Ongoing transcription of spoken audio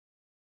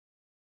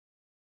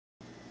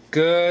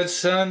Good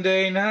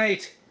Sunday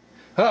night.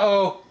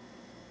 Uh-oh.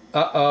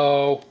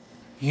 Uh-oh.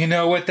 You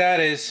know what that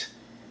is.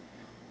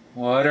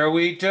 What are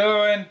we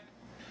doing?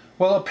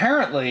 Well,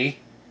 apparently,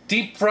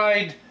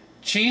 deep-fried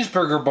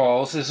cheeseburger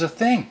balls is a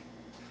thing.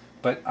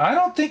 But I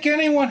don't think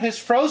anyone has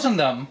frozen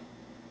them.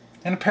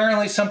 And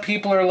apparently some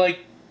people are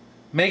like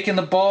making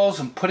the balls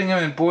and putting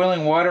them in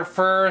boiling water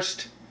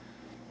first.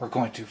 We're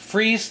going to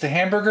freeze the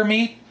hamburger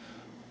meat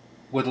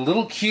with a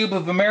little cube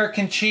of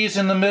American cheese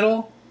in the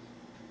middle.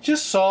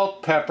 Just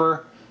salt,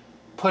 pepper,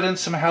 put in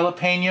some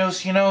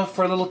jalapenos, you know,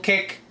 for a little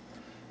kick.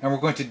 And we're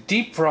going to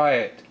deep fry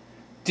it,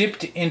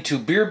 dipped into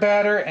beer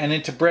batter and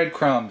into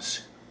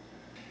breadcrumbs.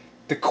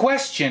 The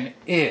question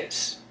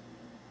is,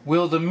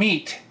 will the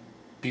meat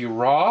be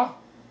raw?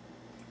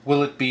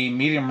 Will it be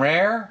medium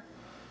rare?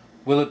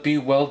 Will it be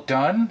well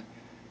done?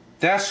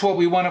 That's what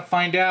we want to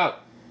find out.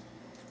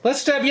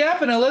 Let's stop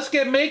yapping and let's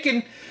get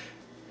making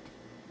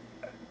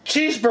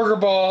cheeseburger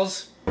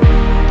balls.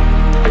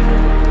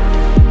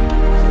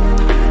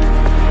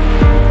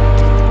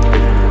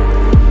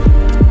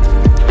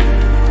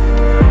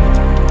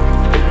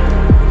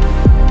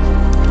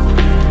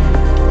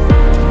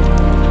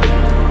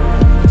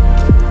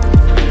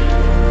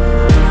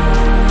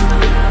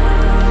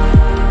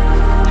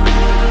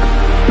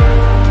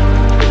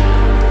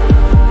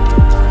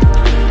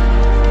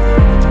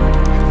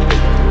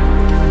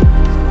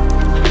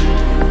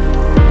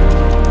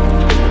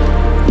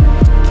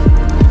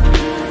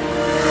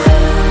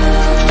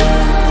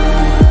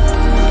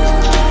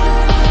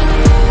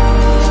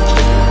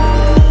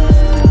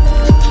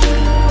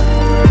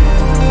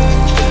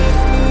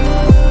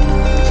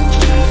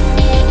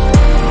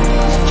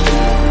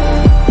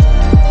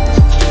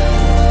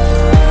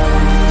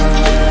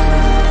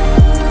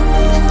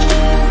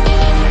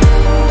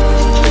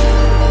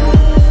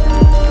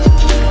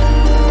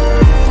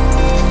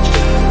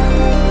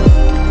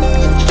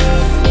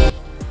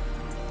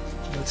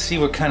 See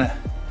what kind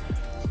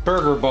of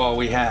burger ball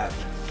we have.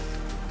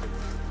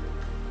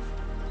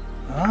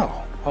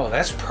 Oh,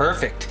 that's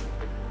perfect.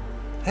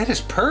 That is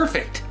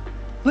perfect.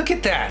 Look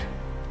at that.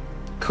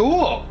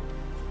 Cool.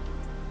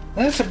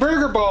 That's a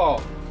burger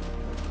ball.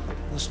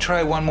 Let's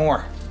try one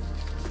more.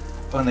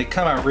 Oh, and they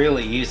come out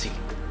really easy.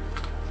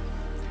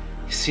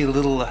 You see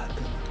little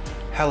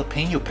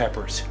jalapeno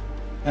peppers.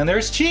 And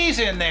there's cheese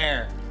in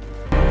there.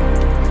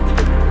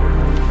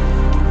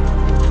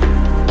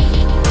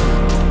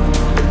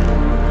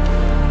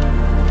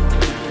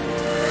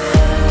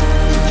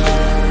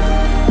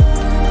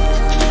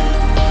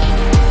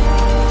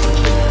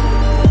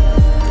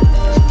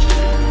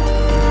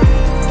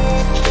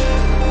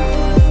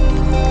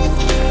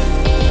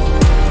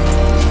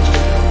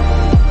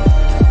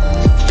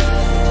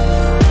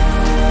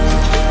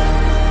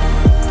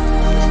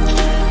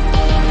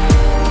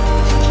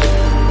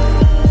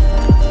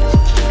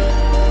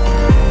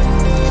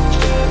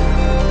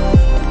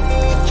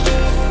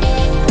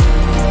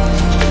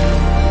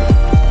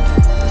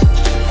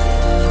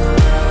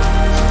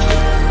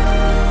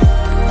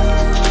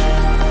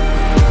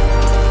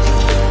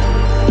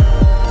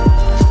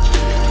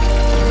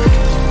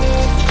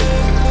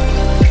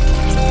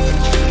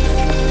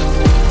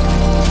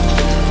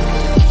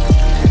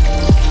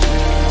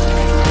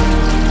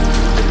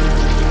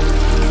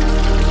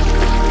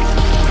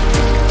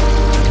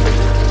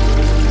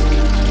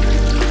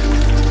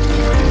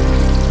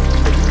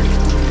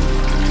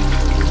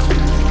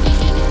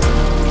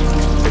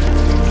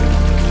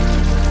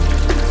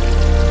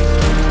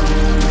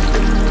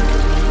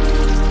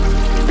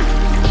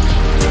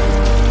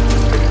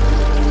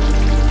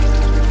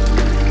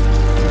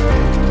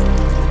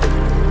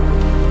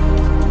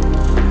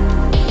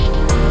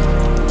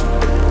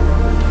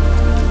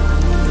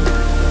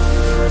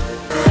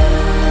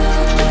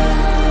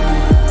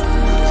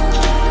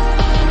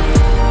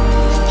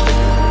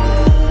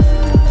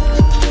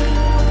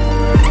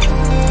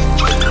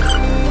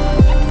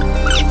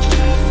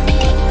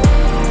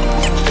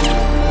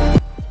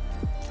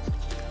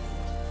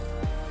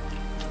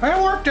 That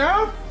worked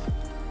out.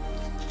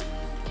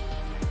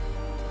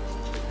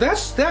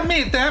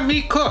 That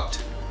meat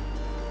cooked.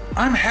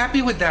 I'm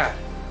happy with that.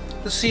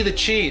 Let's see the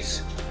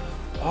cheese.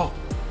 Oh,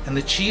 and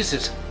the cheese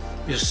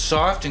is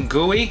soft and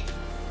gooey.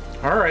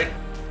 All right.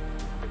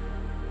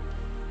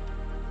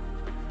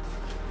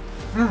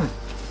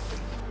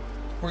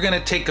 We're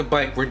gonna take a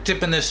bite. We're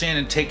dipping this in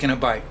and taking a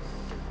bite.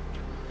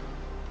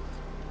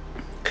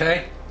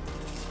 Okay.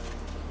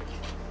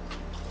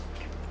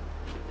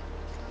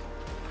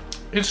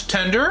 It's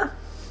tender.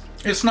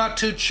 It's not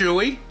too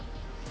chewy.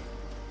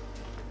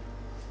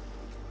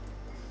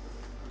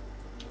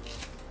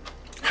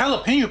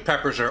 Jalapeno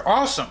peppers are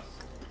awesome.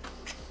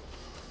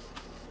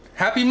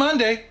 Happy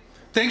Monday.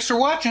 Thanks for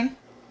watching.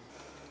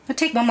 I'll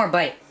take one more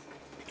bite.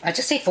 I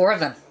just ate 4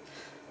 of them.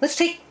 Let's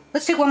take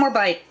one more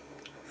bite.